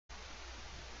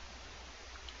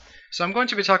So I'm going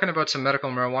to be talking about some medical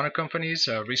marijuana companies,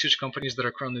 research companies that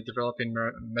are currently developing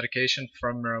medication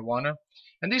from marijuana.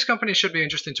 And these companies should be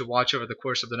interesting to watch over the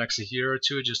course of the next year or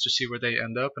two just to see where they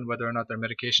end up and whether or not their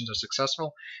medications are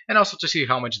successful, and also to see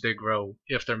how much they grow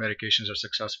if their medications are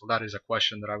successful. That is a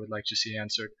question that I would like to see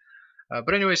answered.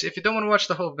 But anyways, if you don't want to watch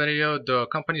the whole video, the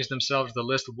companies themselves, the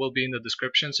list will be in the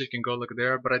description, so you can go look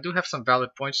there. But I do have some valid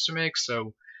points to make,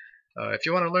 so if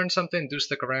you want to learn something, do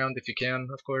stick around if you can,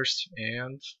 of course,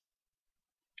 and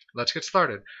let's get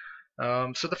started.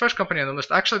 So the first company on the list,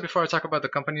 actually before I talk about the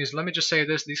companies, let me just say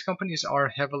this. These companies are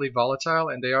heavily volatile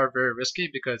and they are very risky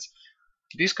because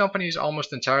these companies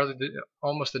almost entirely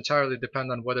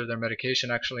depend on whether their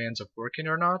medication actually ends up working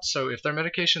or not. So if their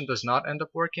medication does not end up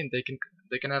working, they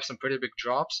can have some pretty big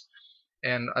drops.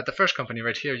 And at the first company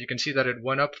right here, you can see that it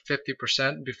went up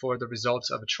 50% before the results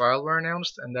of a trial were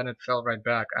announced, and then it fell right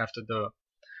back after the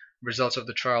results of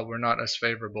the trial were not as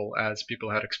favorable as people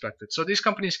had expected. So these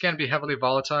companies can be heavily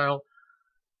volatile.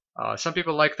 Some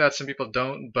people like that, some people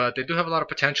don't, but they do have a lot of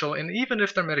potential. And even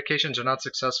if their medications are not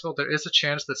successful, there is a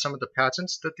chance that some of the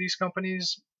patents that these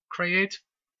companies create,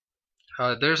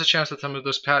 there's a chance that some of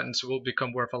those patents will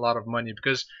become worth a lot of money.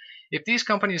 Because if these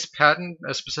companies patent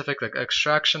a specific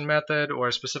extraction method or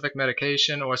a specific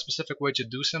medication or a specific way to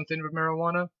do something with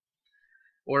marijuana,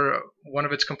 or one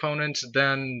of its components,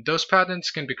 then those patents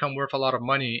can become worth a lot of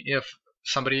money if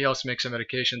somebody else makes a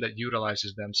medication that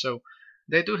utilizes them. So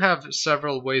they do have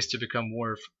several ways to become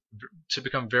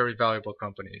very valuable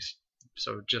companies.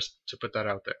 So just to put that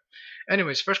out there.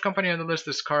 Anyways, first company on the list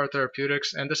is Cara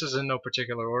Therapeutics, and this is in no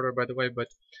particular order, by the way, but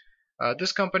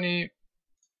this company,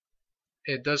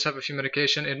 it does have a few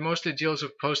medication. It mostly deals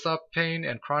with post-op pain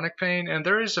and chronic pain, and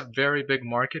there is a very big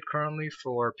market currently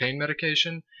for pain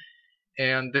medication.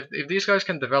 And if these guys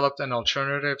can develop an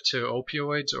alternative to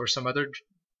opioids or some other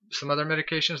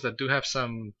medications that do have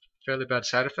some fairly bad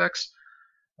side effects,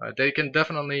 they can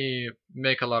definitely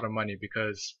make a lot of money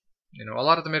because a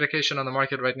lot of the medication on the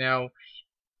market right now,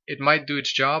 it might do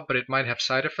its job, but it might have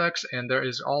side effects, and there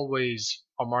is always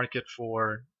a market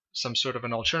for some sort of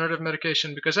an alternative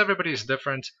medication because everybody is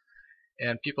different,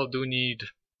 and people do need,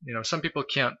 some people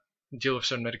can't deal with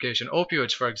certain medication.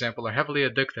 Opioids, for example, are heavily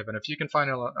addictive, and if you can find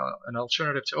an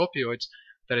alternative to opioids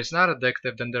that is not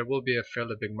addictive, then there will be a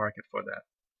fairly big market for that.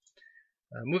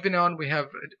 Moving on, we have,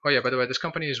 oh yeah, by the way, this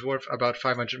company is worth about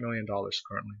 $500 million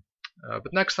currently.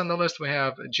 But next on the list we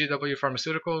have GW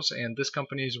Pharmaceuticals, and this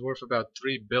company is worth about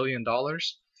 $3 billion.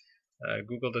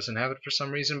 Google doesn't have it for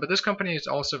some reason, but this company is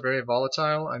also very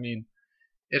volatile. I mean,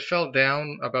 it fell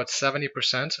down about 70%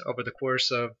 over the course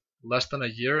of less than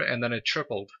a year, and then it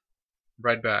tripled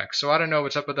right back. So I don't know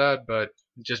what's up with that, but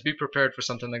just be prepared for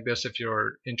something like this if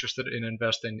you're interested in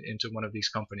investing into one of these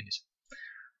companies.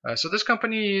 So this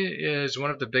company is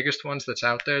one of the biggest ones that's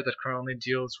out there that currently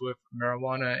deals with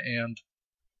marijuana, and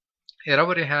it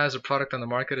already has a product on the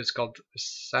market. It's called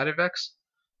Sativex.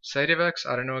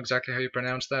 I don't know exactly how you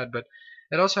pronounce that, but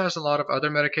it also has a lot of other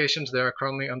medications that are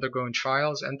currently undergoing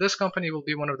trials, and this company will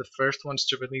be one of the first ones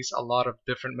to release a lot of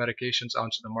different medications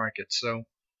onto the market. So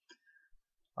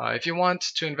if you want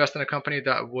to invest in a company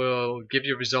that will give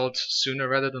you results sooner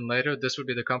rather than later, this would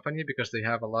be the company because they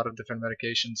have a lot of different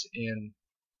medications in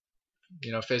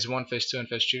phase 1, phase 2, and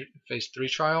phase 3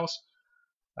 trials.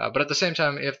 But at the same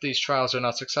time, if these trials are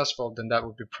not successful, then that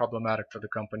would be problematic for the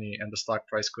company and the stock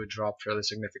price could drop fairly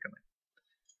significantly.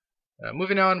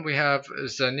 Moving on, we have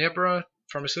Zynerba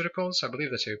Pharmaceuticals, I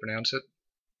believe that's how you pronounce it.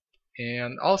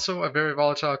 And also a very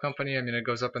volatile company. I mean, it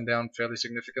goes up and down fairly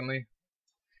significantly.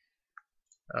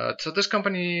 So this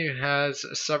company has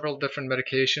several different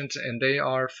medications, and they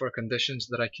are for conditions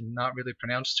that I cannot really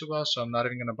pronounce too well, so I'm not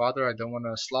even going to bother. I don't want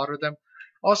to slaughter them.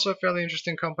 Also a fairly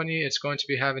interesting company. It's going to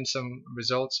be having some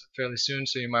results fairly soon,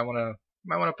 so you might want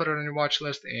to put it on your watch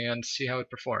list and see how it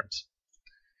performs.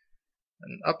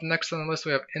 And up next on the list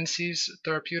we have Insys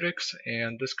Therapeutics,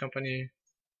 and this company,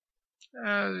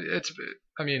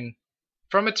 I mean,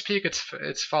 from its peak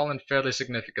it's fallen fairly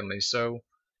significantly. So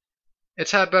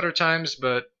it's had better times,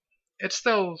 but it's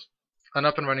still an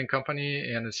up-and-running company,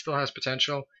 and it still has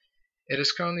potential. It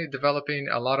is currently developing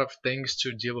a lot of things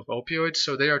to deal with opioids,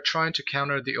 so they are trying to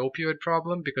counter the opioid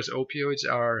problem because opioids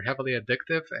are heavily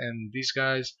addictive, and these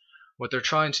guys, what they're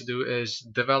trying to do is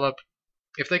develop,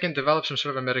 if they can develop some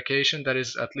sort of a medication that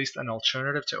is at least an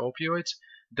alternative to opioids,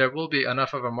 there will be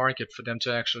enough of a market for them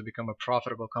to actually become a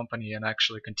profitable company and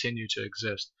actually continue to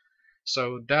exist.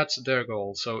 So that's their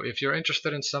goal. So if you're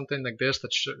interested in something like this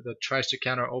that tries to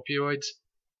counter opioids,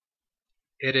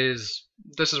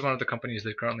 this is one of the companies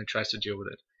that currently tries to deal with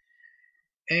it.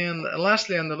 And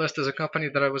lastly on the list is a company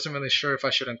that I wasn't really sure if I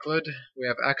should include. We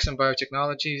have Axim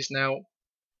Biotechnologies. Now,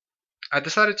 I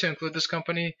decided to include this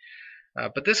company,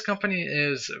 but this company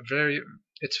is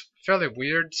it's fairly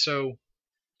weird. So,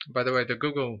 by the way, the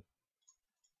Google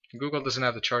doesn't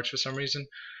have the charts for some reason.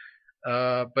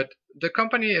 But the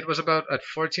company, it was about at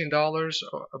 $14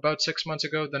 about 6 months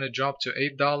ago. Then it dropped to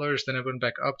 $8. Then it went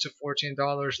back up to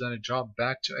 $14. Then it dropped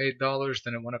back to $8.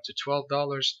 Then it went up to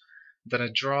 $12. Then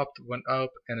it dropped, went up,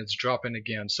 and it's dropping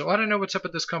again. So I don't know what's up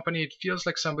with this company. It feels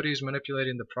like somebody's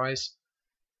manipulating the price.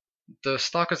 The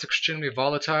stock is extremely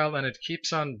volatile, and it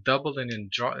keeps on doubling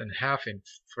and halving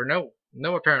for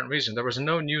no apparent reason. There was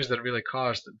no news that really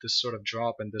caused this sort of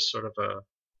drop and this sort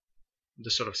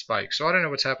of spike. So I don't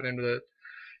know what's happening with it.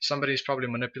 Somebody's probably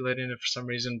manipulating it for some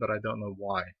reason, but I don't know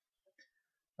why.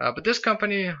 But this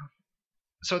company,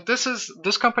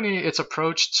 this company, its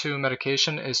approach to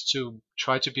medication is to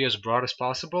try to be as broad as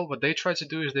possible. What they try to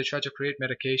do is they try to create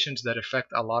medications that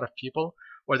affect a lot of people,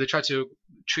 or they try to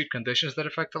treat conditions that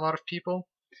affect a lot of people.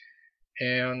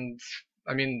 And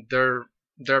I mean, their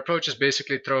approach is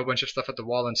basically throw a bunch of stuff at the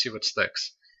wall and see what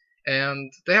sticks.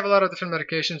 And they have a lot of different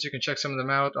medications. You can check some of them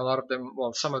out. A lot of them,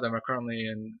 well, some of them are currently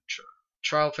in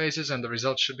trial phases, and the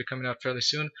results should be coming out fairly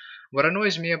soon. What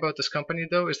annoys me about this company,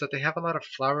 though, is that they have a lot of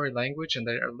flowery language and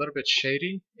they're a little bit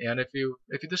shady. And if you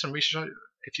do some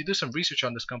research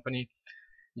on this company,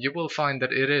 you will find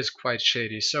that it is quite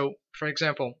shady. So, for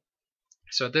example,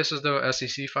 so this is the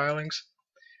SEC filings,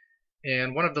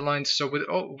 and one of the lines. So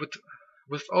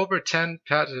with over 10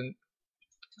 patent,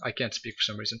 I can't speak for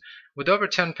some reason. With over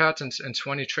 10 patents and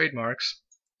 20 trademarks,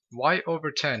 why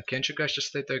over 10? Can't you guys just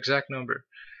state the exact number?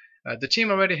 The team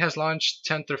already has launched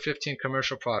 10 through 15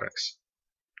 commercial products.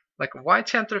 Like, why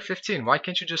 10 through 15? Why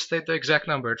can't you just state the exact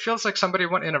number? It feels like somebody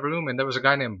went in a room and there was a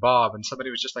guy named Bob, and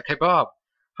somebody was just like, hey Bob,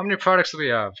 how many products do we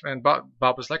have? And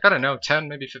Bob was like, I don't know, 10,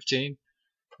 maybe 15.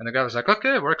 And the guy was like,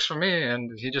 okay, works for me. And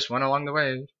he just went along the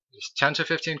way, just 10 to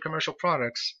 15 commercial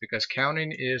products, because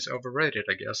counting is overrated,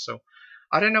 I guess. So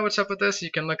I don't know what's up with this.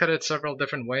 You can look at it several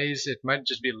different ways. It might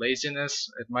just be laziness.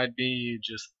 It might be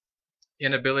just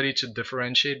inability to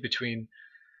differentiate between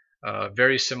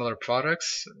very similar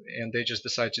products, and they just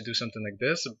decide to do something like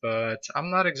this. But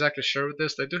I'm not exactly sure with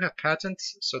this. They do have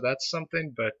patents, so that's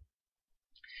something. But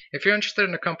if you're interested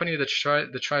in a company that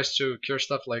tries to cure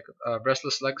stuff like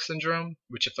restless leg syndrome,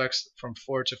 which affects from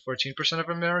 4 to 14% of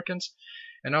Americans,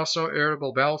 and also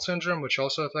irritable bowel syndrome, which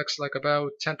also affects like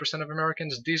about 10% of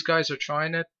Americans, these guys are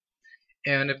trying it.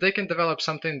 And if they can develop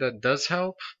something that does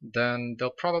help, then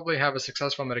they'll probably have a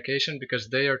successful medication, because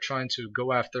they are trying to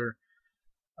go after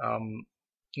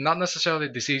not necessarily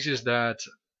diseases that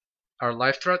are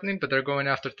life-threatening, but they're going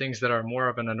after things that are more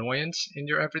of an annoyance in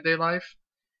your everyday life.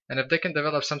 And if they can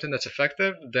develop something that's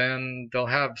effective, then they'll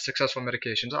have successful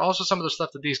medications. Also, some of the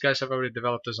stuff that these guys have already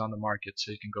developed is on the market,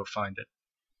 so you can go find it.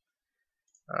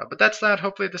 But that's that.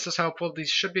 Hopefully this is helpful. These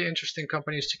should be interesting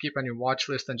companies to keep on your watch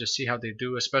list and just see how they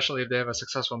do, especially if they have a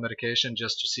successful medication,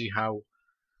 just to see how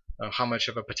much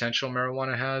of a potential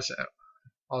marijuana has.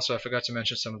 Also, I forgot to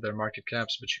mention some of their market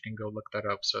caps, but you can go look that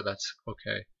up, so that's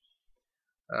okay.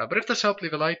 But if this helped,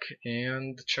 leave a like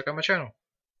and check out my channel.